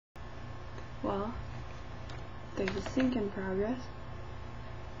Well, there's a sync in progress,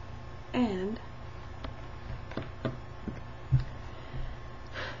 and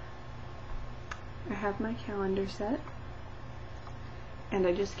I have my calendar set, and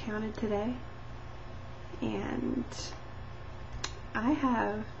I just counted today, and I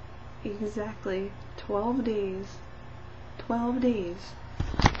have exactly 12 days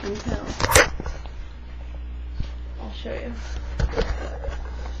until, I'll show you.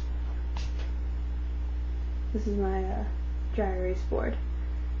 This is my dry erase board.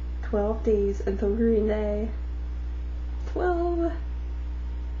 12 days until Green Day. 12!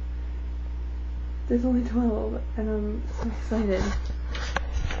 There's only 12, and I'm so excited.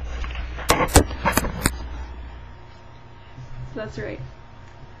 So that's right.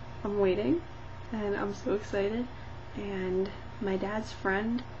 I'm waiting, and I'm so excited. And my dad's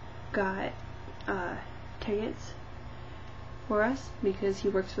friend got tickets for us because he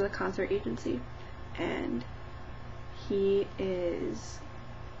works for the concert agency, and he is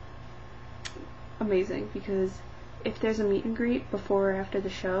amazing because if there's a meet and greet before or after the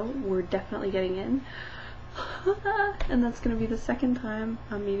show, we're definitely getting in. And that's going to be the second time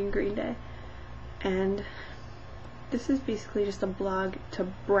I'm meeting Green Day. And this is basically just a blog to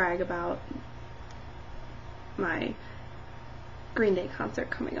brag about my Green Day concert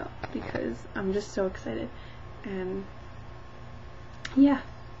coming up because I'm just so excited. And yeah,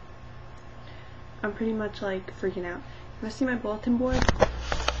 I'm pretty much like freaking out. You want to see my bulletin board?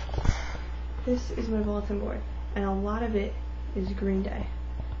 This is my bulletin board, and a lot of it is Green Day.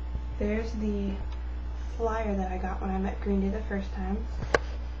 There's the flyer that I got when I met Green Day the first time.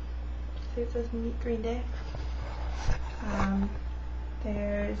 See, it says Meet Green Day.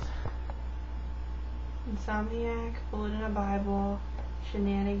 There's Insomniac, Bullet in a Bible,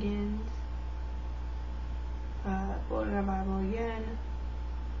 Shenanigans, Bullet in a Bible again,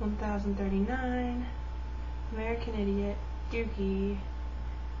 1039, American Idiot, Dookie,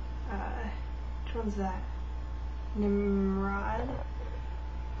 which one's that? Nimrod,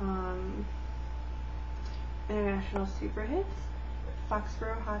 International Super Hits,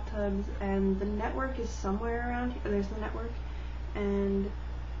 Foxborough Hot Tubs, and the network is somewhere around here. There's the network, and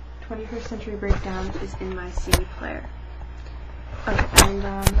 21st Century Breakdown is in my CD player. Okay, and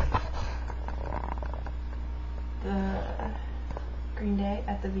the Green Day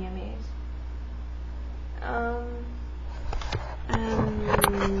at the VMAs.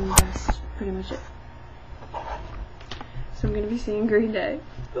 And that's pretty much it. So I'm gonna be seeing Green Day.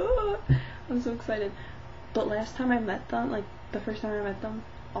 I'm so excited. But last time I met them, like the first time I met them,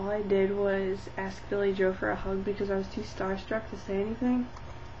 all I did was ask Billy Joe for a hug because I was too starstruck to say anything.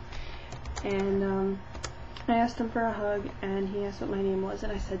 And I asked him for a hug, and he asked what my name was,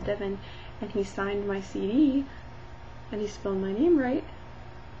 and I said Devin, and he signed my CD, and he spelled my name right.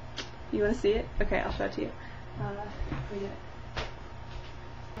 You want to see it? Okay, I'll show it to you. Read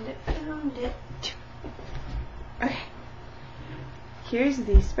it. Found it. Okay. Here's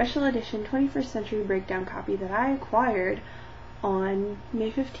the special edition 21st Century Breakdown copy that I acquired on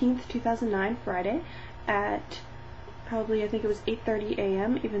May 15th, 2009, Friday, at probably, I think it was 8:30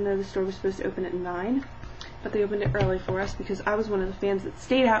 a.m., even though the store was supposed to open at 9. But they opened it early for us because I was one of the fans that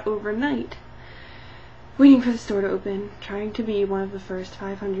stayed out overnight, waiting for the store to open, trying to be one of the first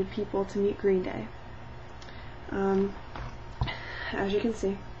 500 people to meet Green Day. As you can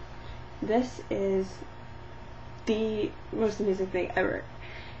see, this is the most amazing thing ever.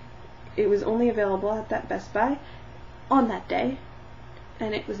 It was only available at that Best Buy on that day,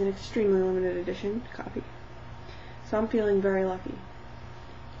 and it was an extremely limited edition copy. So I'm feeling very lucky.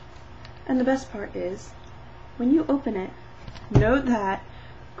 And the best part is, when you open it, note that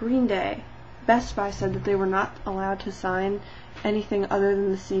Green Day, Best Buy said that they were not allowed to sign anything other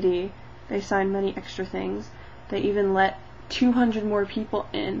than the CD. They signed many extra things. They even let 200 more people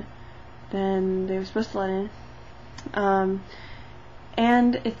in than they were supposed to let in.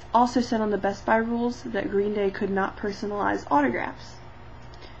 And it also said on the Best Buy rules that Green Day could not personalize autographs.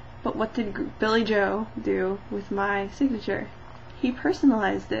 But what did Billy Joe do with my signature? He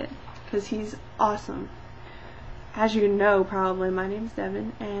personalized it, because he's awesome. As you know, probably, my name's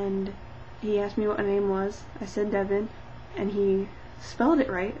Devin, and he asked me what my name was. I said Devin, and he spelled it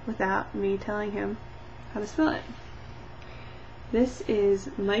right without me telling him how to spell it. This is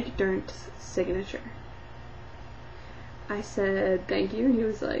Mike Dirnt's signature. I said thank you, and he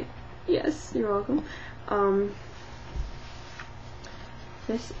was like, yes, you're welcome.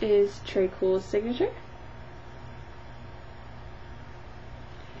 This is Trey Cool's signature.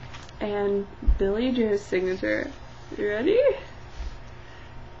 And Billy Joe's signature. You ready?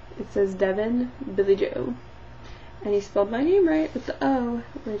 It says Devin, Billy Joe. And he spelled my name right with the O,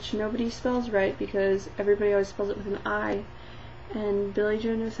 which nobody spells right because everybody always spells it with an I. And Billy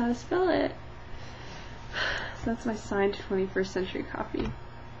Joe knows how to spell it. So that's my signed 21st Century copy.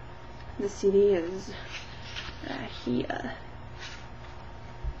 The CD is here.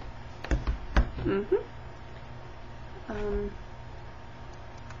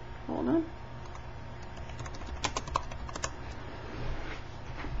 Hold on.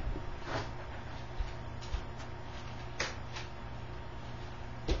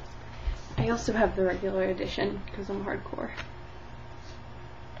 I also have the regular edition because I'm hardcore.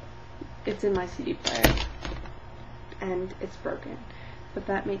 It's in my CD player and it's broken, but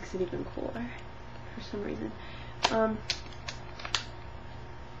that makes it even cooler for some reason.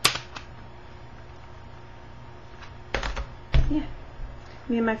 Yeah,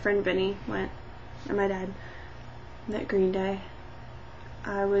 me and my friend Vinny went, and my dad, met Green Day.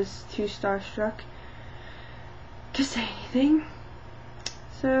 I was too starstruck to say anything,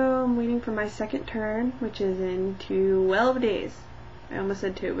 so I'm waiting for my second turn, which is in 12 days. I almost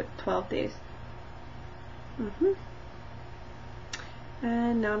said 2, but 12 days.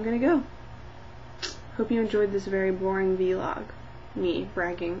 And now I'm gonna go. Hope you enjoyed this very boring vlog, me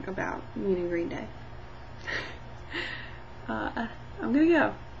bragging about meeting Green Day. I'm gonna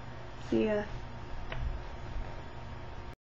go. See ya.